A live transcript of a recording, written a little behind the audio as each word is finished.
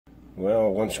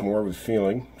Well, once more with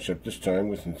feeling, except this time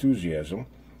with enthusiasm.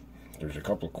 There's a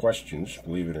couple of questions,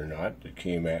 believe it or not, that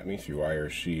came at me through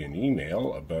IRC and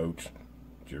email about,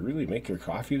 do you really make your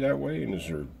coffee that way, and is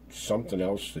there something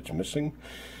else that's missing?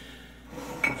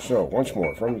 So, once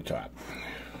more, from the top.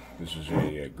 This is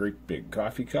a great big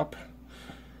coffee cup.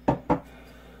 A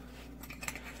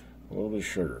little bit of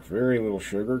sugar. Very little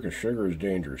sugar, because sugar is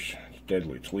dangerous. It's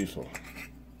deadly. It's lethal.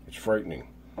 It's frightening.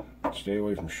 Stay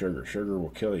away from sugar. Sugar will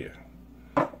kill you.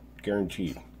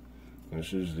 Guaranteed.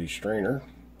 This is the strainer.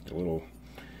 The little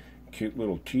cute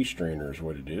little tea strainer is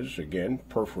what it is. Again,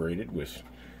 perforated with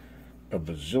a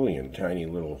bazillion tiny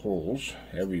little holes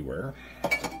everywhere.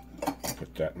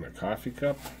 Put that in my coffee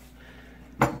cup.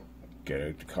 Get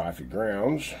out the coffee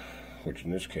grounds, which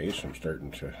in this case I'm starting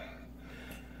to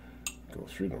go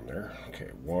through them there.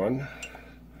 Okay, 1,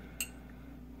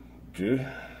 2, 3,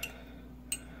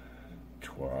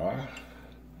 4,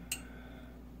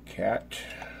 5,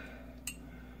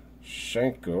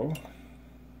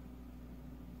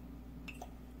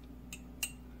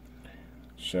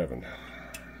 7.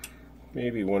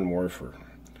 Maybe one more for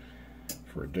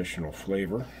additional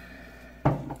flavor.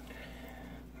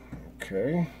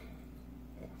 Okay.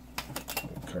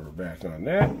 We'll cover back on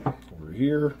that. Over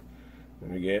here, I'm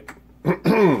going to get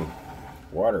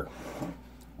water.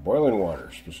 Boiling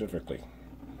water, specifically.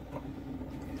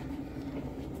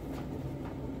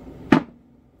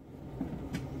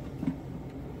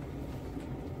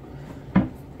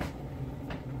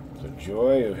 The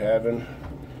joy of having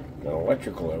an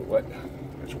electrical outlet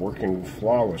that's working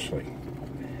flawlessly.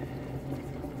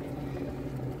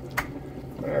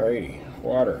 Alrighty,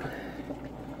 water.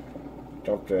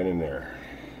 Dump that in there.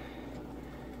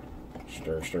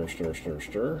 Stir, stir, stir, stir,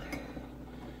 stir.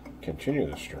 Continue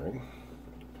the stirring.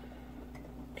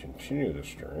 Continue the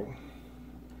stirring.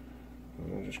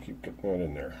 And we'll just keep putting that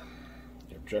in there.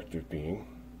 The objective being,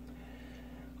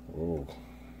 whoa,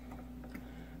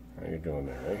 how you doing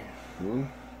there, eh?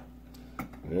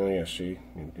 Oh yeah, see,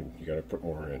 you got to put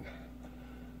more in.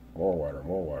 More water,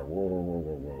 more water. Whoa, whoa, whoa,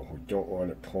 whoa, whoa. We don't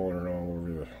want it pouring all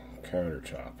over the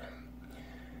countertop.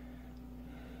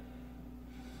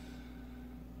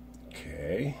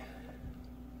 Okay.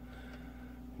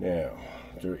 Now,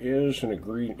 there is an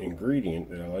ingredient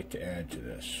that I like to add to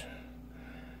this.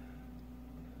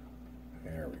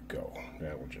 There we go.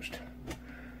 That will just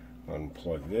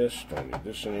unplug this. Don't need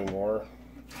this anymore.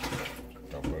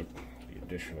 Dump out the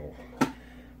additional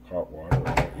hot water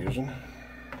we're not using.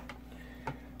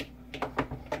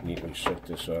 Neatly set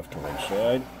this off to one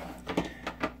side.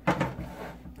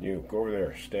 You, go over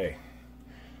there, stay.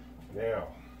 Now,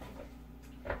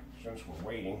 since we're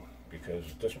waiting,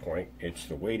 because at this point it's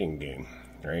the waiting game,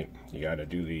 right? You got to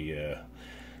do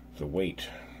the wait.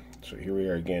 So here we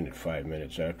are again at 5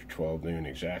 minutes after 12 noon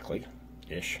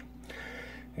exactly-ish.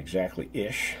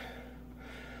 Exactly-ish.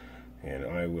 And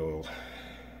I will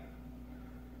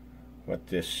let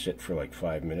this sit for like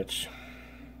 5 minutes.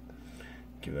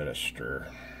 Give that a stir.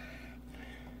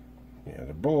 Yeah,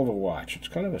 the bull of a watch. It's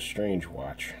kind of a strange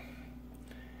watch.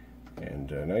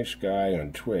 And a nice guy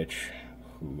on Twitch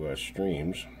who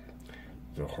streams,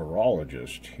 the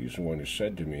horologist, he's the one who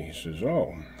said to me, he says,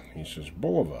 oh, he says,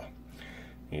 Bulova.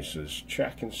 He says,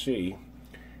 check and see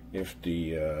if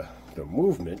the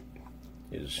movement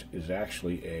is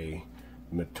actually a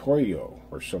mitoyo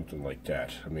or something like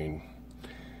that. I mean,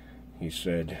 he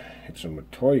said, it's a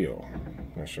mitoyo.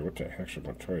 I said, what the heck's a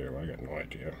mitoyo? I got no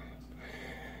idea.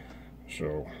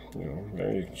 So, you know,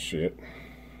 there you can see it.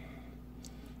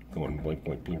 Going blink,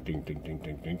 blink, blink, ding, ding, ding,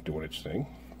 ding, ding, doing its thing.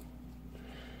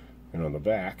 And on the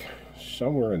back,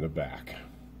 somewhere in the back,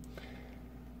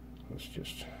 let's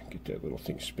just get that little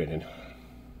thing spinning.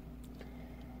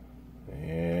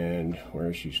 And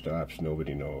where she stops,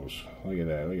 nobody knows. Look at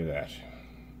that, look at that.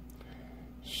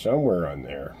 Somewhere on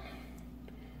there,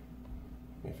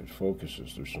 if it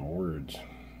focuses, there's some words.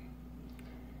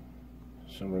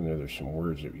 Somewhere in there, there's some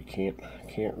words that you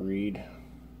can't read.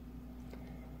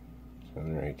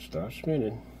 Alright, stop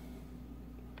spinning.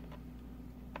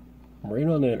 Right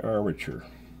on that armature.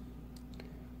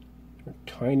 A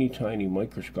tiny, tiny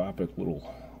microscopic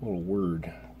little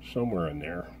word somewhere in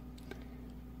there.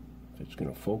 If it's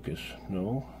going to focus,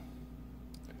 no.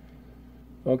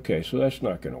 Okay, so that's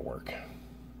not going to work.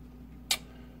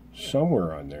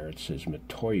 Somewhere on there it says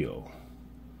mitoyo.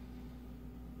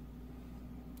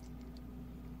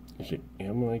 Is it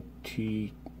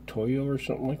MIT Toyo or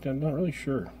something like that? I'm not really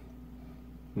sure.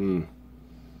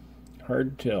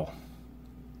 Hard to tell.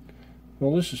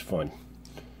 Well, this is fun.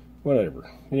 Whatever.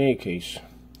 In any case,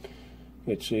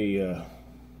 it's a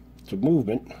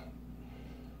movement.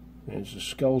 And it's a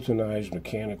skeletonized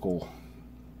mechanical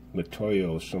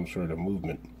Matoyo is some sort of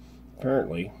movement.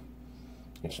 Apparently,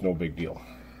 it's no big deal.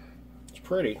 It's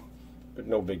pretty, but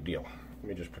no big deal. Let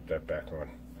me just put that back on.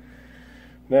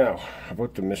 Now, how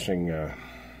about the missing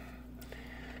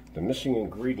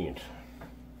ingredient?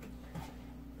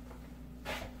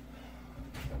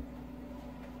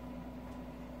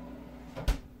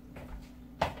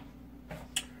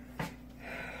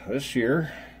 This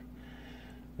here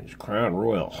is Crown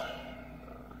Royal.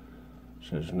 It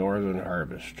says Northern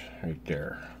Harvest right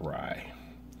there, rye.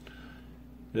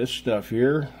 This stuff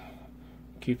here,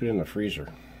 keep it in the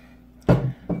freezer.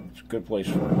 It's a good place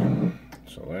for it.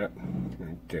 So that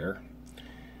right there.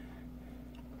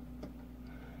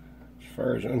 As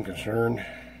far as I'm concerned,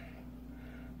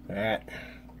 that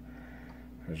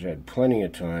has had plenty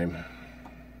of time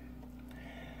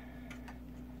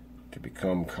to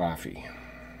become coffee.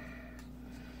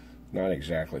 Not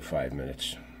exactly 5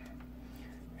 minutes.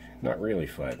 Not really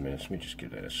 5 minutes. Let me just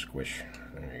give that a squish.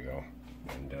 There you go.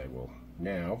 And I will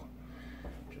now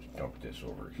just dump this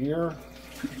over here.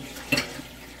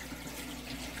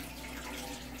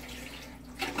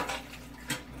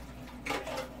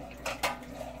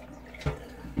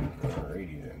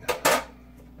 Alrighty then.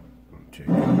 Take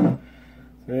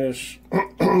this.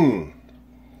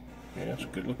 Yeah, it's a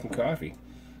good looking coffee.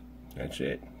 That's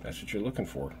it. That's what you're looking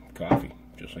for. Coffee.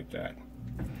 Just like that.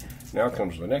 Now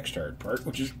comes the next hard part,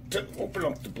 which is to open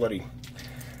up the bloody...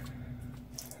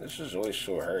 This is always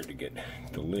so hard to get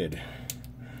the lid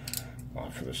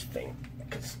off of this thing.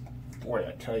 Because, boy,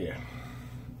 I tell you,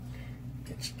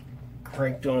 it's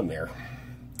cranked on there.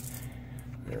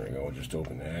 There we go. We'll just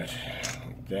open that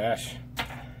like that.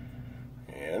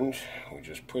 And we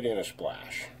just put in a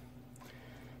splash.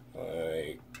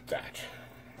 Like that.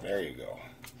 There you go.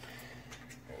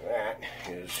 And that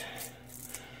is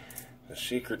the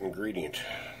secret ingredient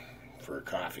for a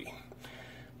coffee.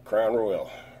 Crown Royal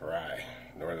rye,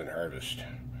 Northern Harvest.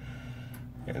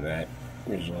 And that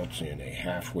results in a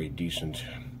halfway decent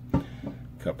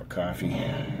cup of coffee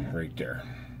right there.